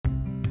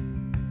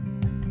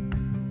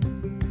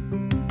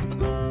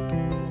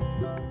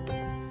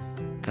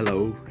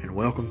Hello, and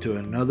welcome to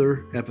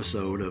another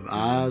episode of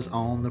Eyes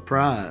on the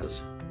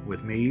Prize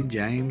with me,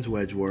 James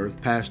Wedgeworth,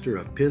 pastor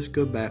of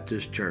Pisgah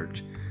Baptist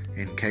Church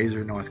in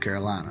Kaiser, North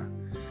Carolina.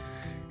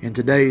 In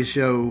today's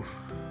show,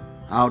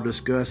 I'll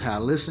discuss how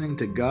listening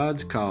to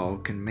God's call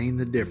can mean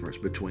the difference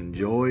between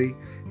joy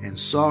and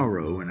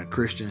sorrow in a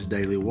Christian's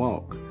daily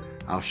walk.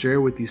 I'll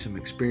share with you some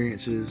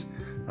experiences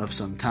of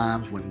some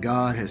times when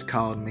God has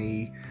called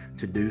me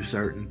to do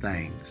certain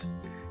things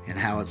and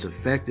how it's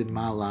affected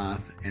my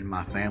life and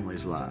my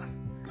family's life.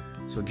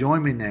 So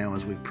join me now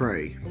as we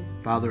pray.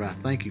 Father, I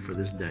thank you for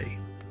this day.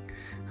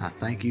 I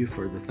thank you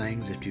for the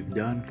things that you've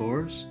done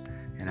for us,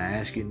 and I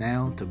ask you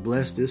now to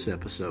bless this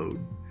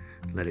episode.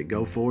 Let it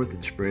go forth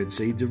and spread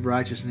seeds of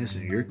righteousness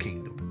in your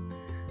kingdom.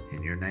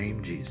 In your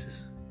name,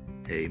 Jesus.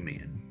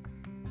 Amen.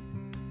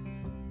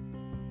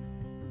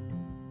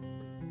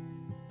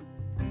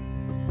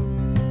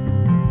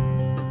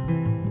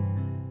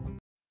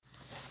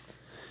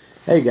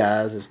 Hey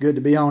guys, it's good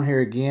to be on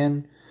here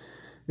again.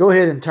 Go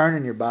ahead and turn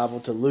in your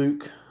Bible to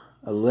Luke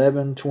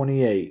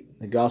 11:28,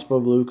 the Gospel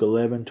of Luke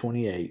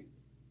 11:28.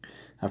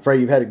 I pray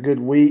you've had a good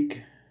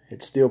week.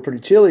 It's still pretty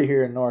chilly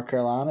here in North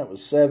Carolina. It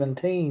was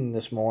 17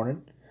 this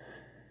morning.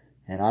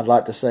 And I'd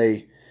like to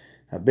say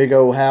a big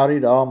old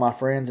howdy to all my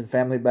friends and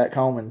family back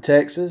home in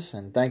Texas.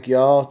 And thank you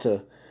all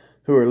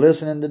who are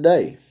listening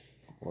today.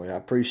 Boy, I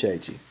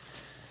appreciate you.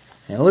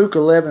 In Luke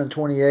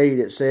 11:28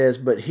 it says,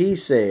 "But he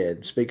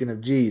said," speaking of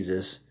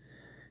Jesus,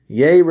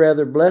 "Yea,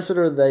 rather, blessed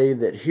are they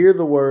that hear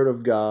the word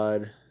of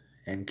God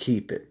and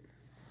keep it."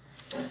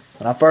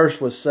 When I first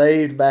was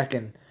saved back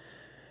in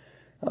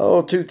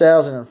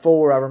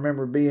 2004, I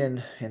remember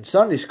being in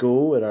Sunday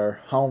school at our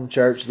home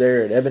church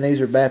there at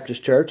Ebenezer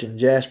Baptist Church in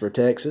Jasper,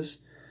 Texas,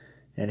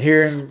 and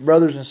hearing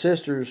brothers and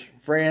sisters,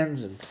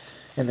 friends, and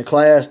in the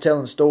class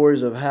telling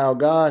stories of how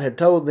God had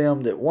told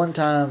them that one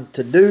time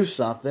to do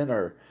something,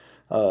 or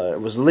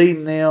it was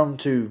leading them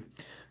to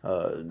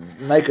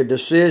make a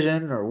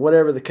decision or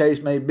whatever the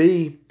case may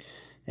be.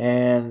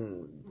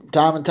 And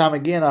time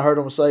again I heard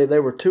them say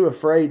they were too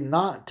afraid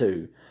not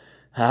to.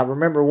 I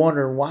remember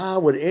wondering, why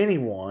would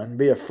anyone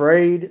be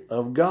afraid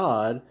of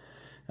God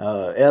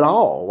at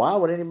all? Why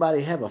would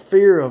anybody have a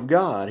fear of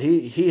God?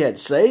 He had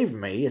saved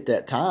me at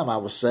that time. I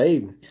was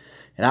saved,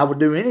 and I would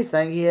do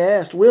anything he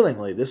asked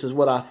willingly. This is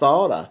what I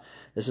thought.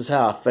 This is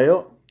how I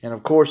felt. And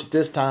of course at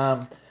this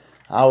time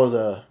I was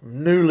a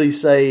newly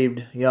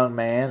saved young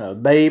man, a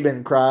babe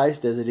in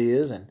Christ as it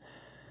is, and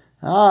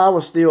I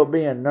was still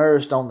being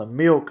nourished on the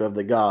milk of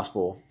the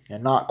gospel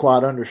and not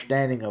quite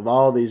understanding of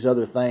all these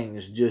other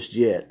things just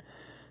yet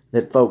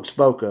that folks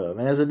spoke of.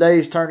 And as the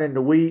days turned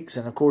into weeks,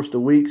 and of course the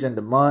weeks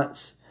into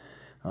months,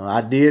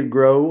 I did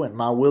grow, and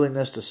my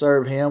willingness to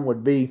serve him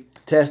would be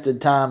tested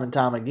time and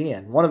time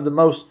again. One of the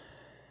most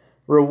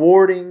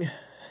rewarding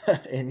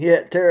and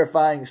yet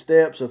terrifying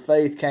steps of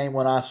faith came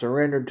when I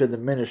surrendered to the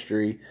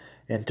ministry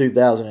in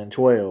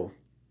 2012.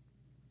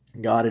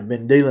 God had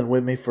been dealing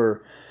with me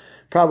for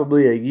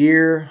probably a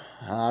year.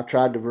 I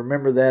tried to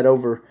remember that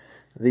over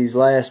these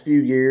last few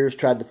years,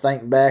 tried to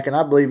think back, and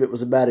I believe it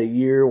was about a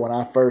year when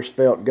I first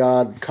felt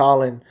God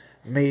calling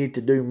me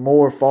to do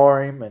more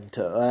for him and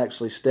to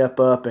actually step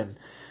up and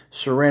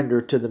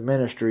surrender to the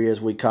ministry, as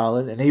we call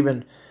it, and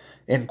even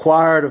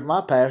inquired of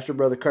my pastor,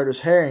 Brother Curtis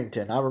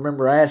Harrington. I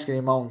remember asking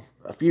him on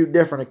a few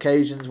different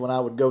occasions when I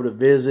would go to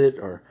visit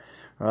or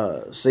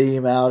see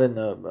him out in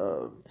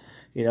the,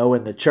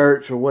 in the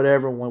church or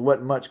whatever, when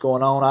wasn't much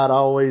going on. I'd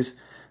always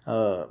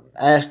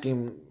ask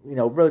him,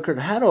 Brother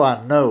Curtis, how do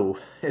I know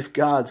if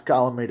God's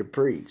calling me to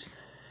preach?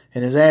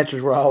 And his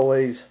answers were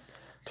always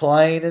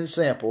plain and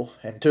simple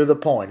and to the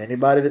point.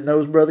 Anybody that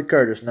knows Brother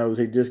Curtis knows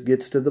he just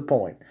gets to the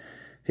point.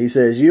 He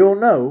says, "You'll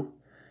know."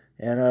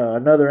 And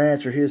another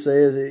answer he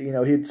says,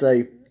 he'd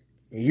say,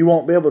 "You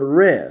won't be able to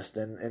rest."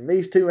 And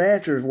these two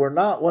answers were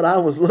not what I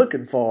was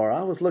looking for.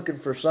 I was looking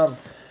for some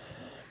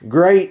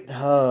great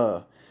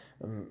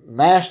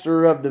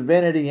master of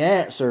divinity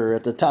answer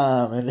at the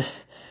time. And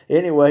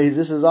anyways,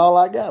 this is all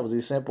I got was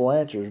these simple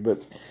answers.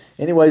 But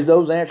anyways,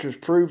 those answers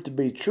proved to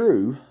be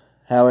true.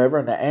 However,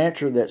 and the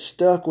answer that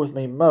stuck with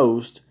me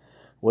most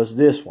was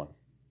this one.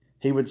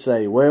 He would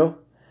say, "Well,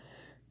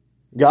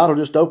 God will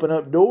just open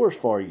up doors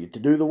for you to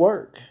do the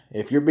work.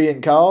 If you're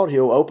being called,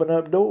 he'll open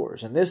up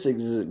doors." And this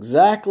is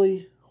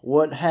exactly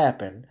what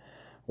happened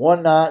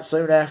one night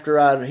soon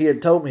after he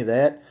had told me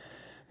that.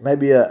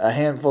 Maybe a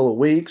handful of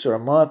weeks or a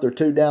month or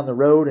two down the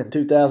road in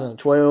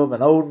 2012,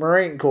 an old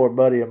Marine Corps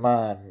buddy of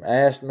mine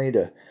asked me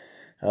to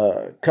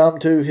come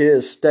to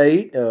his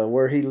state,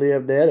 where he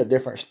lived at, a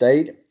different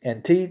state,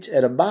 and teach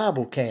at a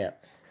Bible camp.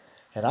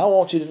 And I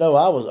want you to know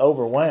I was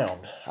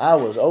overwhelmed. I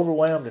was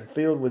overwhelmed and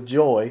filled with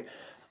joy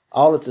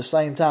all at the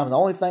same time. The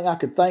only thing I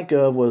could think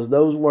of was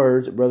those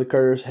words that Brother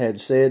Curtis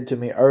had said to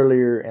me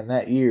earlier in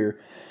that year.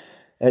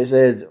 It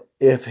said,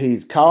 "If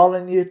he's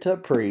calling you to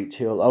preach,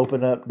 he'll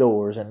open up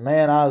doors." And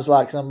man, I was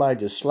like somebody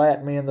just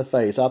slapped me in the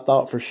face. I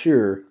thought for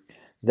sure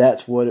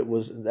that's what it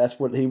was. That's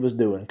what he was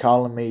doing,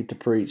 calling me to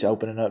preach,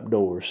 opening up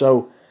doors.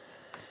 So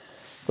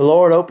the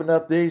Lord opened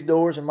up these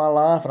doors in my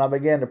life, and I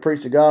began to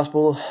preach the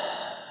gospel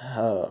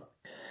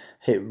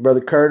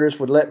Brother Curtis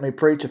would let me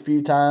preach a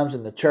few times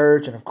in the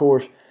church, and of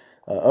course,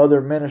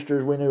 other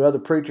ministers we knew, other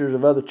preachers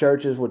of other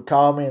churches would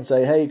call me and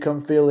say, "Hey,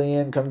 come fill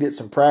in, come get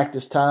some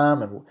practice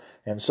time,"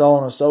 and so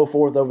on and so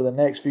forth over the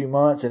next few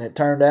months. And it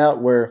turned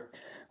out where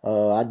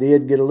I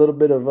did get a little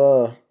bit of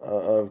a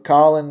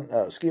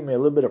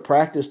little bit of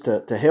practice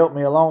to help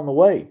me along the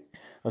way.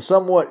 A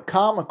somewhat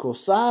comical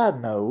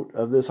side note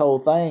of this whole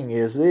thing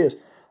is this: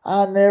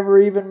 I never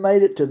even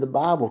made it to the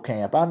Bible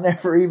camp. I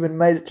never even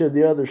made it to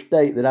the other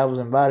state that I was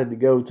invited to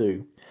go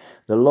to.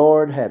 The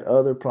Lord had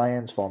other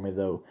plans for me,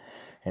 though.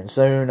 And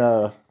soon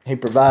He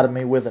provided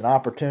me with an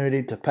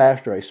opportunity to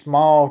pastor a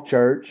small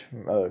church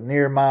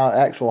near my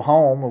actual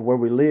home of where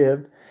we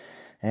lived.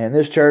 And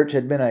this church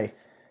had been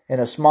in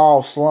a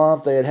small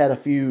slump. They had had a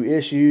few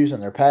issues,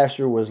 and their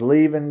pastor was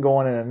leaving,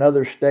 going in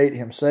another state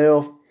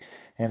himself.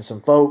 And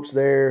some folks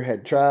there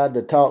had tried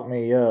to talk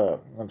me,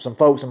 some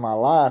folks in my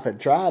life had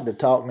tried to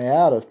talk me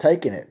out of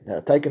taking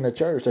the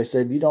church. They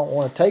said, "You don't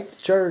want to take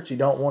the church. You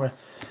don't want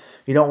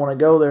to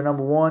go there.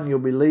 Number one, you'll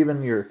be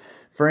leaving your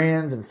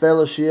friends and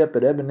fellowship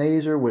at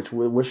Ebenezer," which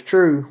was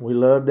true. We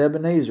loved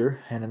Ebenezer.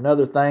 And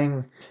another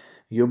thing,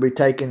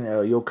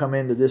 you'll come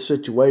into this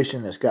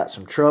situation that's got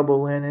some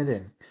trouble in it.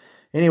 And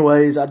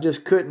anyways, I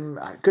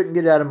couldn't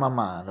get it out of my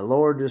mind. The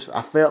Lord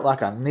I felt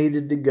like I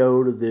needed to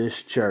go to this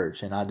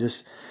church. And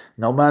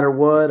no matter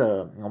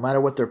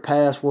what their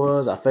past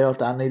was, I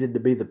felt I needed to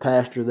be the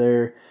pastor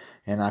there.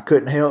 And I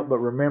couldn't help but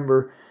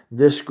remember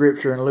this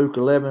scripture in Luke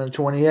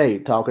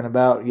 11:28, talking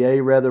about,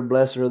 "Yea, rather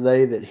blessed are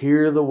they that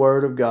hear the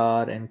word of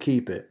God and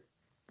keep it."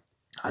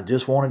 I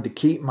just wanted to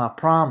keep my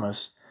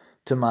promise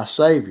to my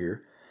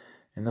Savior.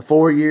 In the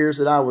 4 years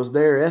that I was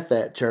there at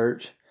that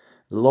church,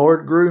 the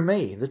Lord grew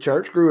me. The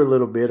church grew a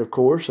little bit, of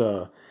course,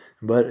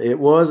 but it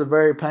was a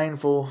very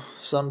painful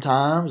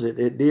sometimes.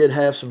 It did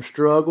have some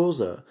struggles.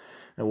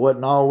 It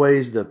wasn't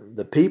always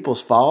the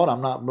people's fault.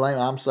 I'm not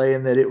blaming. I'm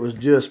saying that it was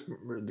just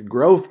the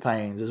growth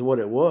pains is what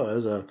it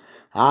was.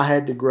 I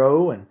had to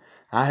grow, and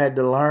I had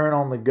to learn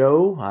on the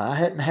go. I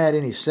hadn't had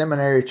any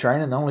seminary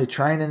training. The only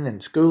training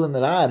and schooling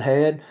that I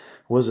had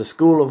was a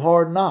school of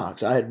hard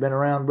knocks. I had been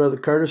around Brother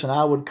Curtis, and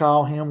I would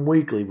call him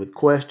weekly with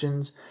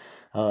questions,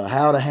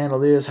 how to handle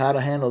this, how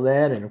to handle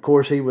that. And of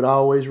course, he would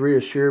always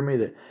reassure me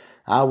that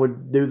I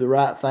would do the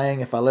right thing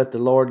if I let the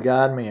Lord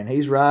guide me. And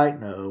he's right.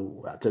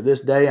 To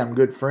this day, I'm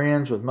good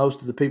friends with most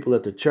of the people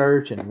at the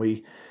church, and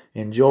we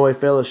enjoy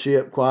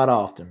fellowship quite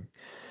often.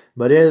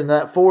 But in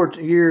that 4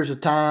 years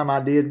of time, I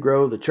did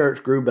grow. The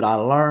church grew, but I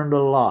learned a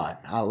lot.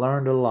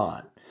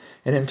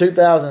 And in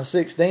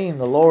 2016,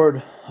 the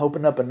Lord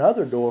opened up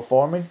another door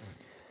for me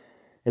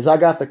as I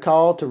got the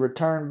call to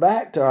return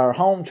back to our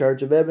home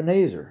church of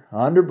Ebenezer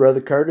under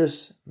Brother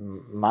Curtis,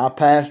 my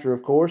pastor,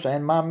 of course,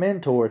 and my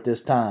mentor at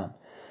this time,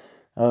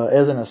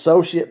 as an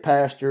associate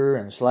pastor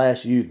and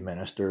 / youth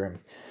minister. And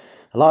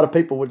a lot of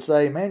people would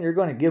say, "Man, you're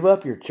going to give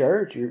up your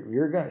church?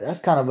 That's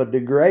kind of a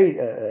degrade.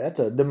 That's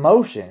a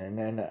demotion."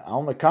 And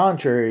on the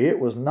contrary, it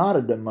was not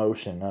a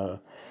demotion.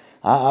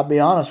 I'll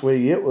be honest with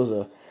you,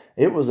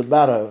 it was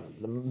about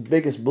the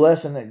biggest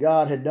blessing that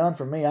God had done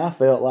for me. I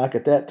felt like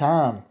at that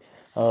time,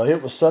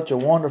 it was such a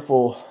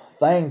wonderful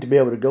thing to be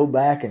able to go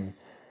back and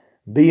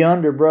be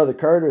under Brother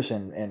Curtis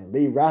and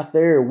be right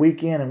there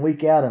week in and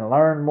week out and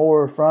learn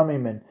more from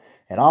him,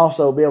 and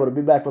also be able to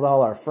be back with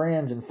all our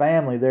friends and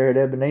family there at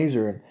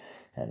Ebenezer. And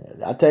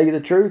I tell you the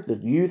truth, the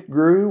youth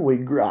grew. We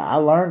grew. I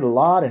learned a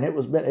lot, and it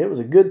was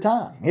a good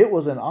time. It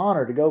was an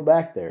honor to go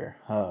back there.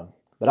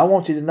 But I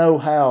want you to know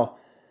how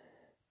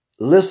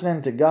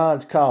listening to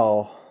God's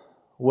call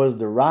was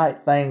the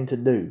right thing to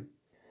do,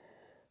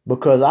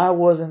 because I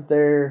wasn't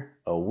there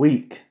a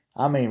week.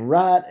 I mean,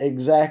 right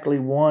exactly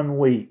 1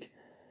 week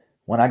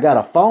when I got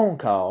a phone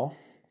call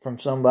from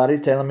somebody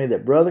telling me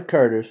that Brother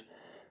Curtis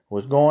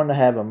was going to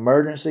have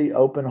emergency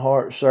open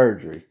heart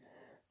surgery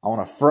on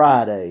a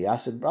Friday. I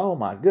said, "Oh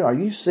my goodness, are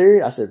you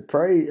serious?" I said,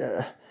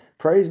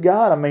 praise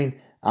God. I mean,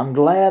 I'm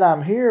glad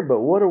I'm here,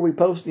 but what are we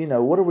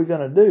what are we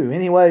going to do?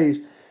 Anyways,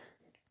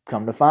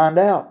 come to find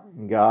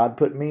out, God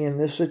put me in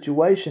this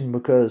situation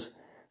because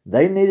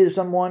they needed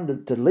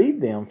someone to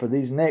lead them for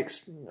these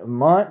next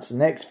months,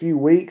 next few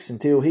weeks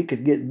until he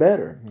could get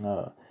better.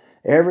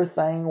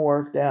 Everything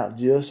worked out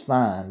just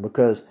fine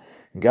because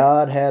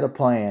God had a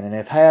plan. And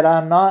had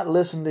I not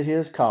listened to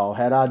his call,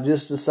 had I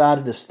just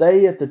decided to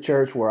stay at the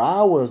church where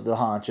I was the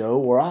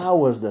honcho, where I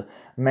was the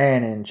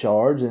man in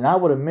charge, then I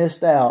would have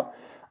missed out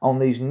on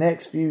these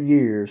next few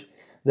years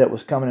that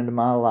was coming into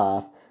my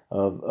life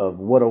of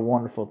what a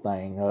wonderful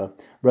thing.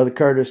 Brother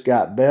Curtis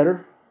got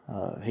better.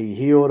 He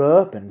healed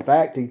up. In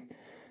fact, you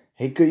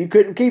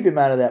couldn't keep him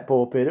out of that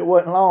pulpit. It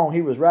wasn't long.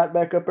 He was right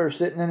back up there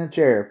sitting in a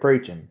chair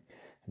preaching.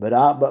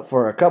 But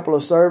for a couple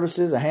of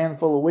services, a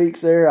handful of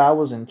weeks there, I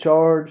was in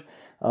charge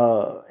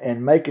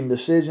and making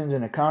decisions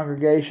in a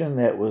congregation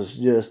that was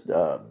just,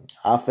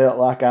 I felt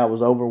like I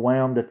was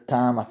overwhelmed at the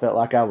time. I felt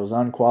like I was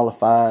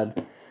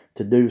unqualified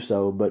to do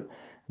so. But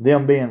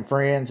them being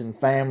friends and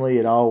family,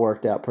 it all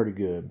worked out pretty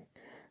good.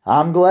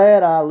 I'm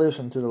glad I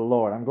listened to the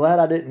Lord. I'm glad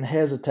I didn't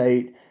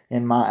hesitate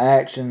in my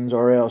actions,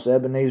 or else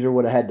Ebenezer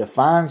would have had to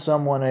find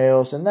someone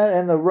else, and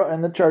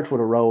the church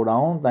would have rolled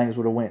on. Things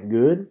would have went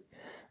good.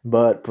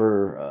 But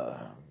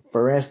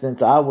for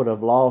instance, I would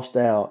have lost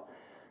out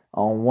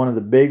on one of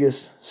the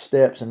biggest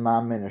steps in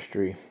my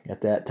ministry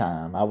at that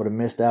time. I would have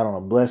missed out on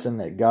a blessing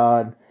that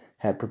God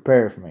had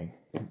prepared for me.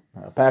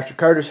 Pastor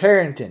Curtis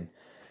Harrington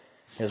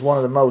is one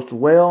of the most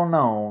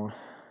well-known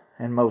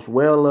and most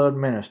well-loved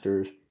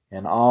ministers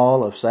in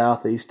all of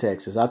Southeast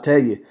Texas. I tell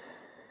you,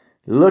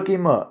 look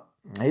him up.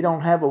 He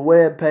don't have a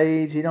web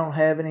page. He don't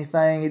have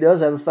anything. He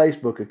does have a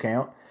Facebook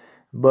account,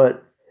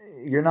 but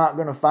you're not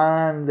going to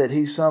find that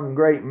he's some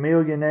great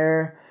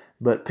millionaire,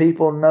 but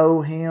people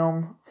know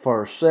him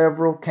for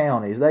several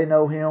counties. They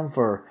know him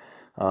for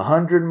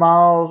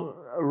 100-mile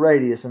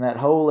radius in that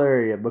whole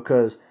area,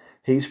 because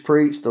he's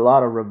preached a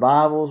lot of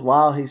revivals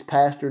while he's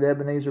pastored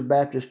Ebenezer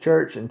Baptist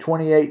Church. In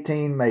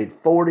 2018, made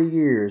 40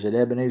 years at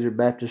Ebenezer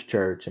Baptist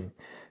Church, and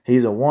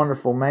he's a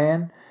wonderful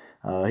man.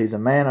 He's a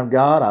man of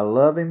God. I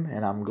love him,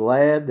 and I'm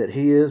glad that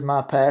he is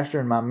my pastor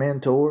and my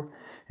mentor.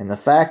 And the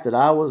fact that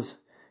I was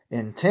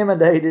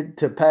intimidated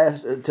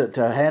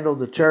to handle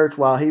the church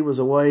while he was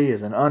away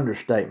is an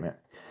understatement.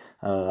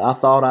 I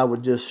thought I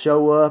would just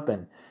show up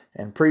and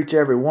preach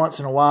every once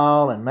in a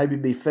while and maybe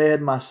be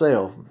fed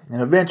myself.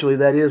 And eventually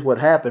that is what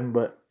happened,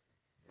 but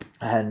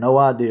I had no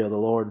idea the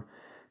Lord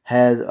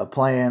had a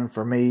plan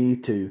for me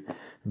to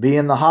be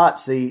in the hot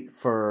seat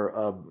for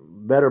a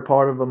better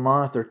part of a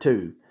month or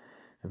two.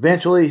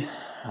 Eventually,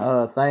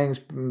 things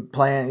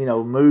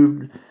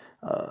moved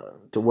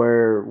to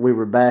where we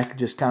were back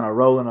just kind of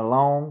rolling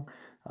along,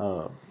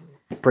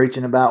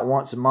 preaching about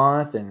once a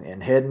month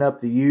and heading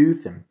up the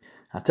youth. And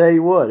I tell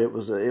you what, it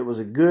was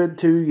a good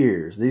 2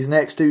 years. These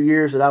next 2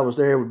 years that I was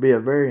there would be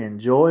a very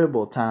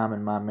enjoyable time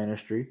in my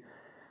ministry.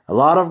 A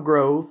lot of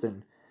growth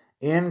and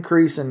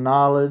increase in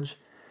knowledge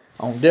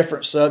on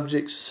different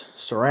subjects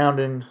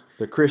surrounding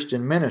the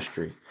Christian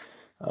ministry.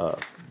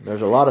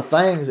 There's a lot of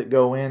things that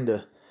go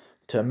into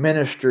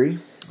ministry,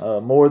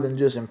 more than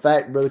just, in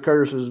fact, Brother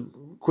Curtis was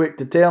quick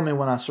to tell me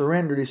when I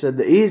surrendered, he said,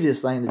 the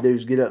easiest thing to do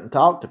is get up and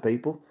talk to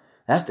people.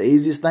 That's the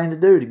easiest thing to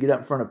do, to get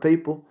up in front of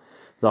people.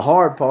 The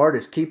hard part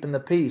is keeping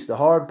the peace. The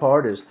hard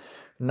part is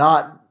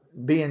not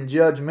being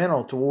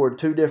judgmental toward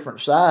two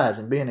different sides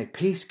and being a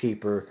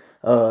peacekeeper.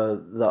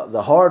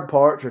 The hard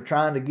parts are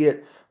trying to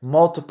get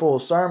multiple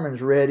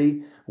sermons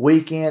ready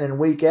week in and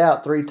week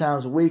out 3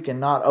 times a week and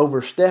not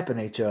overstepping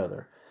each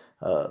other.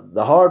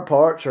 The hard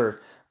parts are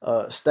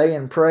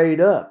staying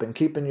prayed up and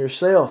keeping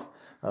yourself,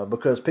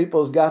 because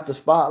people's got the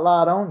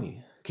spotlight on you,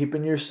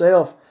 keeping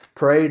yourself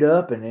prayed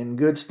up and in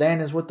good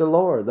standings with the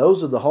Lord.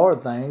 Those are the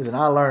hard things, and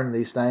I learned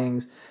these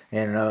things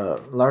and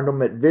learned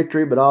them at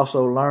Victory, but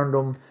also learned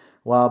them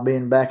while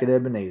being back at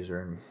Ebenezer.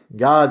 And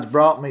God's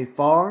brought me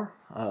far.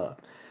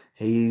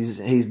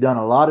 He's done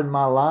a lot in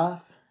my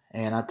life,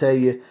 and I tell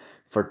you,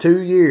 for 2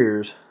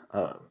 years,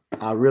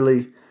 I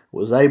really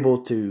was able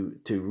to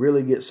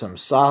really get some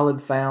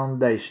solid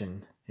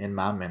foundation in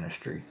my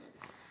ministry.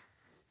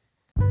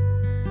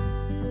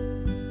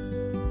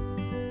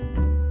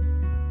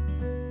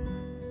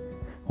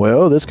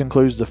 Well, this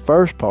concludes the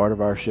first part of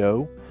our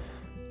show.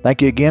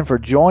 Thank you again for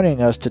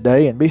joining us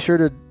today, and be sure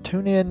to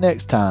tune in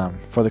next time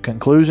for the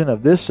conclusion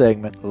of this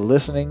segment,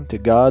 Listening to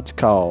God's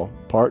Call,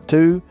 Part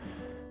 2,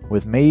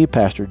 with me,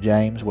 Pastor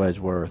James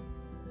Wedgeworth.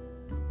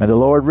 May the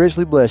Lord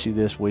richly bless you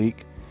this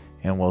week,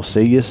 and we'll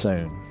see you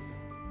soon.